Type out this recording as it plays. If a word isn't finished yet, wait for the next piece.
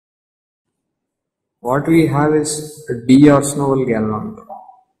What we have is a D Arsnoval galvanometer,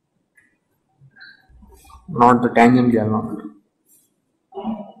 not the tangent galvanometer.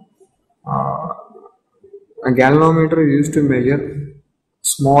 A galvanometer is used to measure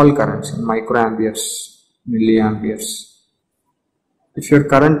small currents in microamperes, milliamperes. If your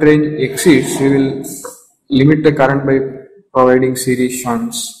current range exceeds, you will limit the current by providing series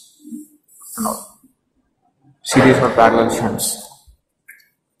shunts and all, series or parallel shunts.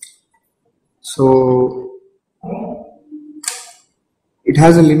 So it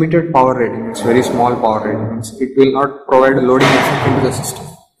has a limited power rating. It's very small power rating. It will not provide a loading effect into the system.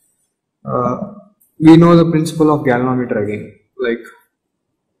 We know the principle of galvanometer again. Like,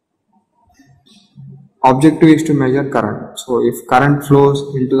 objective is to measure current. So if current flows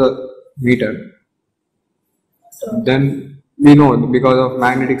into the meter, then we know, because of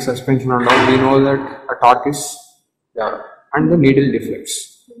magnetic suspension and all, we know that a torque is there and the needle deflects.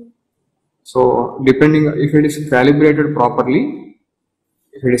 So depending if it is calibrated properly,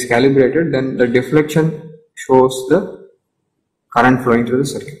 if it is calibrated, then the deflection shows the current flowing through the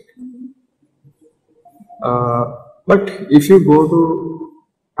circuit. But if you go to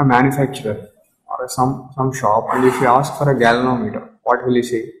a manufacturer or some shop, and if you ask for a galvanometer, what will he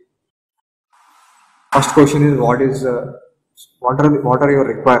say? First question is, what are your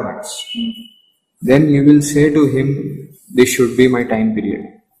requirements? Then you will say to him, this should be my time period.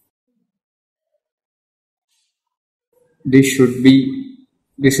 This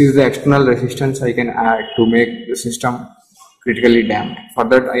is the external resistance I can add to make the system critically damped. For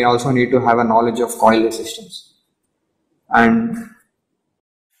that, I also need to have a knowledge of coil resistance. And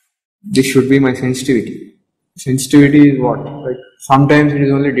this should be my sensitivity. Sensitivity is what? Like, sometimes it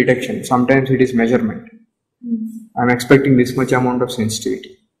is only detection, sometimes it is measurement. I am expecting this much amount of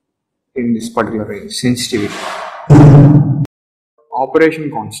sensitivity in this particular range. Sensitivity. Operation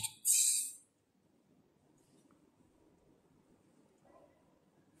constants.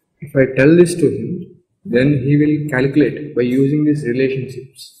 If I tell this to him, then he will calculate by using these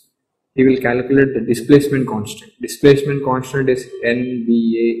relationships. He will calculate the displacement constant. Displacement constant is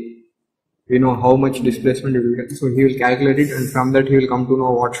NBA. We know how much displacement it will get. So he will calculate it, and from that he will come to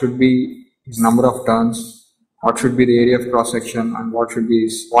know what should be his number of turns, what should be the area of cross section, and what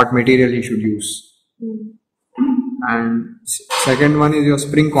material he should use. And second one is your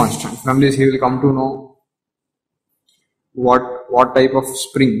spring constant. From this he will come to know what type of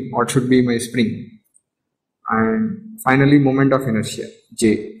spring, what should be my spring. And finally, moment of inertia,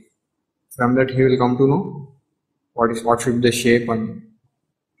 J. From that he will come to know what should be the shape and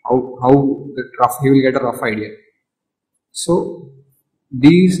how he will get a rough idea. So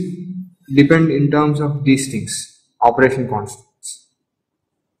these depend in terms of these things, operation constants.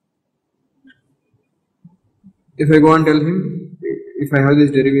 If I go and tell him, if I have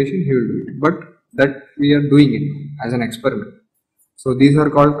this derivation, he will do it. But that we are doing it as an experiment. So these are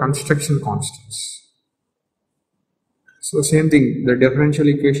called construction constants. So same thing, the differential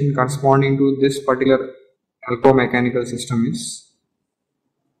equation corresponding to this particular electromechanical system is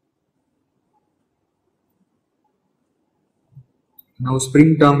now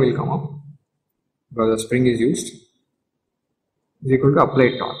spring term will come up because the spring is used, is equal to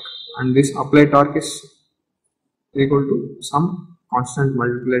applied torque, and this applied torque is equal to some constant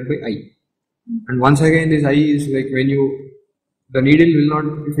multiplied by I. And once again, this I is like when the needle will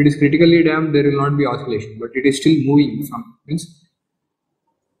not, if it is critically damped, there will not be oscillation, but it is still moving. Means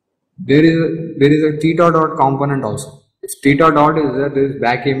there is a theta dot component also. If theta dot is there, there is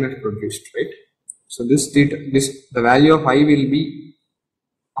back EMF produced, right? So the value of I will be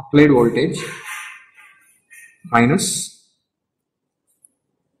applied voltage minus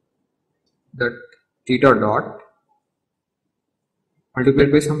that theta dot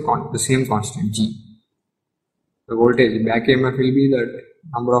multiplied by the same constant G. The voltage, back EMF will be that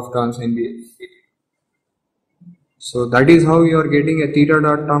number of turns in the. So that is how you are getting a theta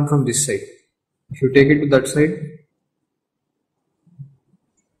dot term from this side. If you take it to that side,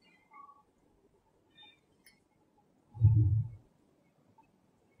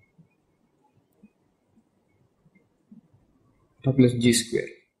 plus G square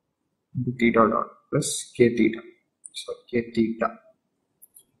into theta dot plus K theta. So K theta.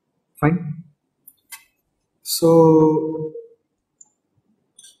 Fine. So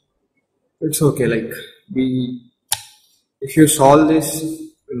it's okay. Like if you solve this,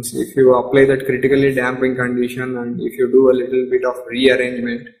 if you apply that critically damping condition, and if you do a little bit of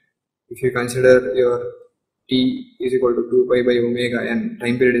rearrangement, if you consider your T is equal to 2 pi by omega n,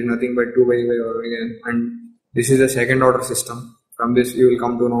 time period is nothing but 2 pi by omega n, and this is a second order system. From this you will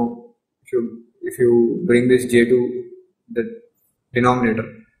come to know, if you bring this J to the denominator,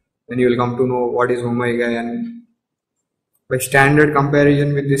 then you will come to know what is omega, and by standard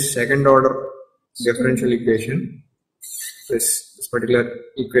comparison with this second order differential equation, this particular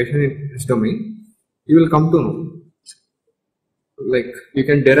equation in this domain, you will come to know, like you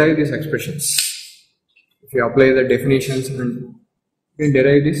can derive these expressions. If you apply the definitions, and you can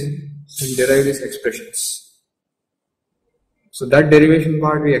derive these expressions. So that derivation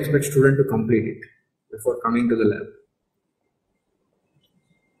part we expect student to complete it before coming to the lab.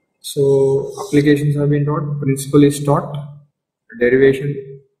 So applications have been taught, principle is taught,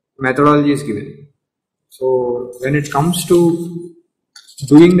 derivation methodology is given. So when it comes to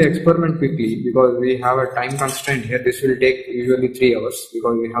doing the experiment quickly, because we have a time constraint here, this will take usually 3 hours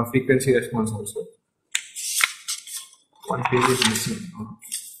because we have frequency response also. One page is missing.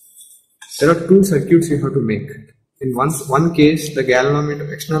 There are 2 circuits you have to make. In one case, the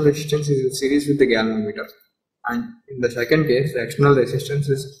galvanometer external resistance is in series with the galvanometer, and in the second case, the external resistance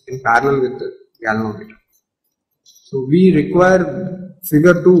is in parallel with the galvanometer. So we require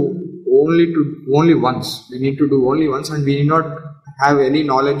figure 2 only once. We need to do only once, and we need not have any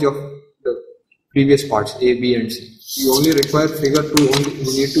knowledge of the previous parts A, B, and C. We only require figure 2 only.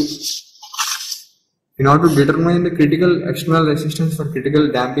 We need to, in order to determine the critical external resistance for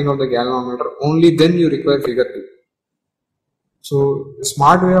critical damping of the galvanometer, only then you require figure 2. So the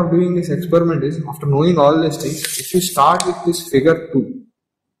smart way of doing this experiment is, after knowing all these things, if you start with this figure 2,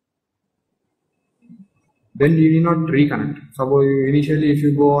 then you need not reconnect. Suppose initially if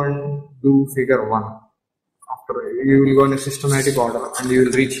you go and do figure 1, after you will go in a systematic order and you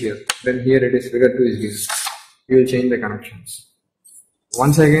will reach here, then here it is figure 2 is this. You will change the connections.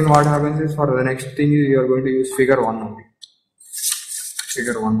 Once again what happens is, for the next thing you are going to use figure 1 only.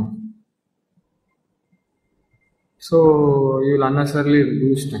 Figure 1. So you will unnecessarily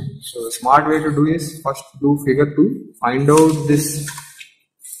lose time. So the smart way to do is, first do figure 2, find out this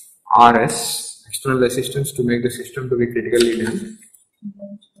RS, external resistance, to make the system to be critically damped.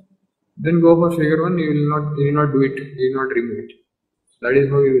 Then go for figure 1, you will not do it, you will not remove it. That is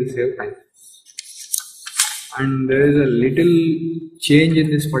how you will save time. And there is a little change in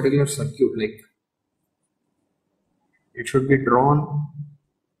this particular circuit, like it should be drawn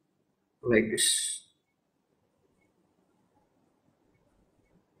like this.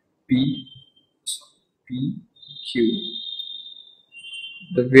 P, Q.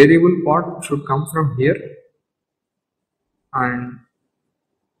 The variable part should come from here, and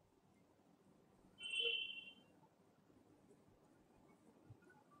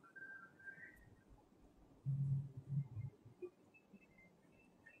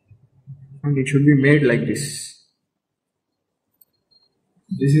it should be made like this.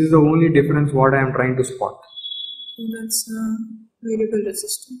 This is the only difference what I am trying to spot. That's variable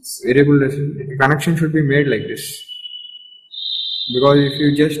resistance. Variable resistance. The connection should be made like this. Because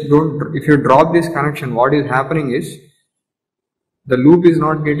if you drop this connection, what is happening is, the loop is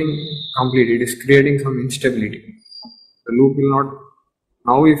not getting complete. It is creating some instability. The loop will not.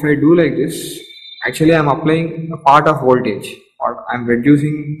 Now if I do like this, actually I am applying a part of voltage, or I am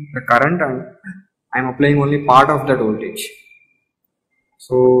reducing the current and I am applying only part of that voltage.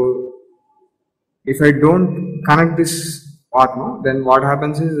 So if I don't connect this part, then what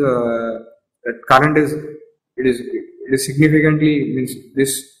happens is, that current is significantly, means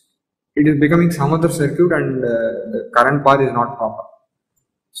this, it is becoming some other circuit, and the current path is not proper.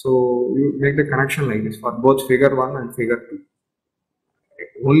 So you make the connection like this for both figure 1 and figure 2.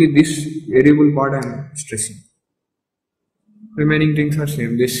 Only this variable part I am stressing. Remaining things are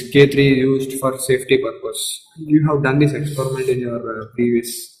same. This K3 is used for safety purpose. You have done this experiment in your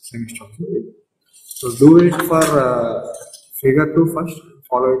previous semester. So do it for figure 2 first,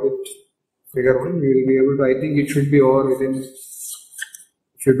 follow it with figure 1. You will be able to, I think it should be over within,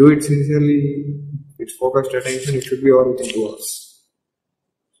 if you do it sincerely, with focused attention, it should be over within 2 hours.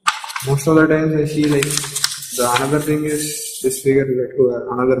 Most of the times I see, like, the another thing is, this figure is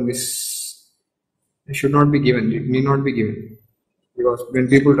another miss. It should not be given, it need not be given. Because when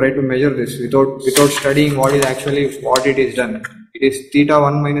people try to measure this without studying what it is done, it is theta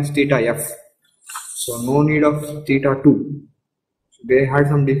 1 minus theta f. So no need of theta 2. They had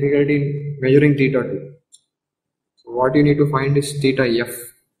some difficulty in measuring theta 2. So what you need to find is theta f.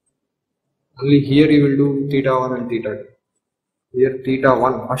 Only here you will do theta 1 and theta 2. Here theta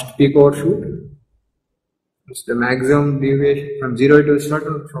 1, first peak overshoot. It's the maximum deviation from 0 it will start,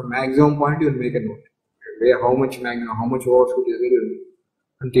 from maximum point you will make a note. Where how much overshoot is there,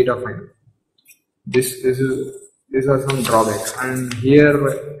 and theta final. These are some drawbacks, and here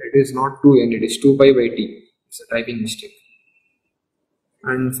it is not 2n, it is 2 pi by t. It's a typing mistake.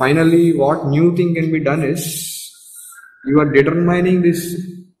 And finally, what new thing can be done is, you are determining this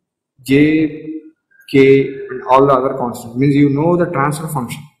J, K, and all the other constants. Means you know the transfer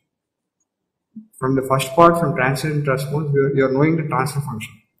function. From the first part, from transient response, you are knowing the transfer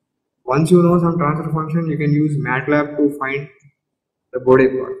function. Once you know some transfer function, you can use MATLAB to find the Bode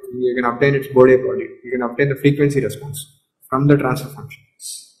plot. You can obtain its Bode plot. You can obtain the frequency response from the transfer function.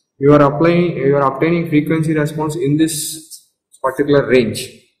 You are obtaining frequency response in this particular range.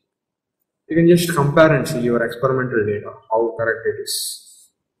 You can just compare and see your experimental data, how correct it is.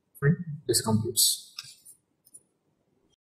 Right? This computes.